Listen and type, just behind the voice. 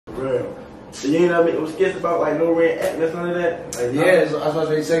real. So you ain't never make no skits about like no red actors, none of that? Like, yeah, so that's what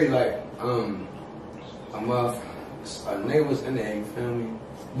they say, like, our neighbors in there, you feel me?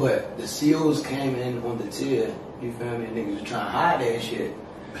 But the SEALs came in on the tier, you feel me? And niggas was trying to hide that shit.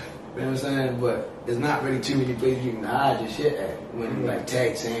 You know what I'm saying? But there's not really too many places you can hide your shit at. When you like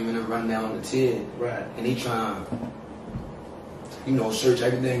tag team and then run down the tier. Right. And he trying, you know, search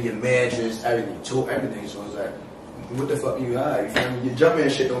everything, your mattress, everything, everything. So it's like, what the fuck you hide? You feel me? Your jumping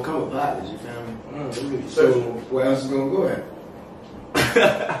shit don't come with pockets, you feel me? So where else is gonna go at?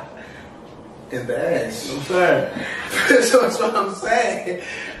 In the ass. I'm saying. So that's what I'm saying.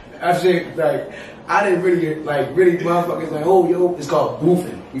 I think like I didn't really get like really motherfuckers like, oh yo, it's called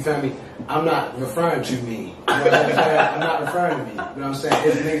boofing. You feel me? I'm not referring to me. You know what I'm saying? I'm not referring to me. You know what I'm saying?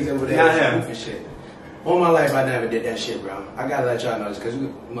 It's niggas over there boofing shit. All my life I never did that shit, bro. I gotta let y'all know this because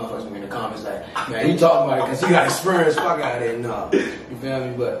motherfuckers be in the comments like, man, he talking about it because he got experience. Fuck out of there, no. You feel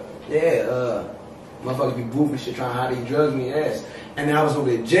me? But yeah, motherfuckers be boofing shit trying to hide these drugs in the ass. And then I was over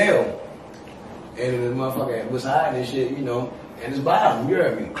in jail. And the motherfucker was hiding this shit, you know, and it's bottom, you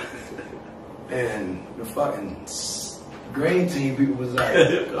heard me. And the fucking green team people was like,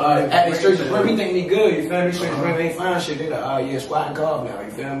 at the streets of he think me good, you feel me? Streets of ain't find shit. They like, oh yeah, squat and carve now,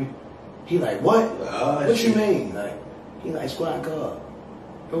 you feel me? He like, what? What you mean? Like, he like, squat and carve.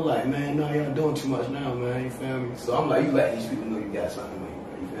 I'm like, man, no, y'all doing too much now, man, you feel me? So I'm like, you let these people know you got something, man,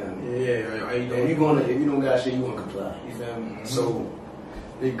 you feel me? Yeah, right. If you don't got shit, you wanna comply, you feel me? So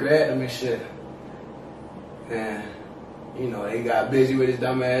they grabbed him and shit. And, you know, they got busy with his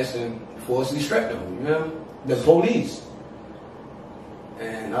dumb ass and forcibly stripped him, you know? The police.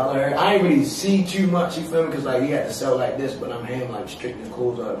 And I ain't really see too much, you feel me? Because, like, he had to sell like this, but I'm him, like, stripping his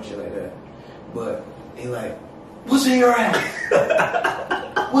clothes up and shit like that. But he like, what's in your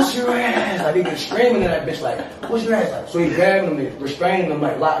ass? What's your ass? Like, he been screaming at that bitch, like, what's your ass? Like, so he grabbed him, and restraining him,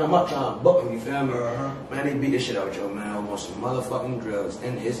 like, locking him up, trying to book him, you feel me? Man, they beat the shit out of your man on some motherfucking drugs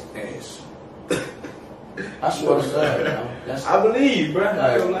in his ass. I swear to God, bro. I believe, bro.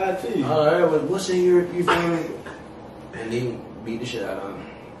 I don't lie to you. What's in your, you feel me? And he beat the shit out of him.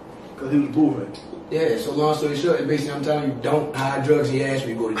 Because he was boofing. Yeah, so long story short, basically I'm telling you, don't hide drugs in your ass when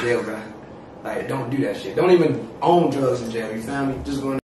you go to jail, bro. Like, don't do that shit. Don't even own drugs in jail, you feel me? Just go in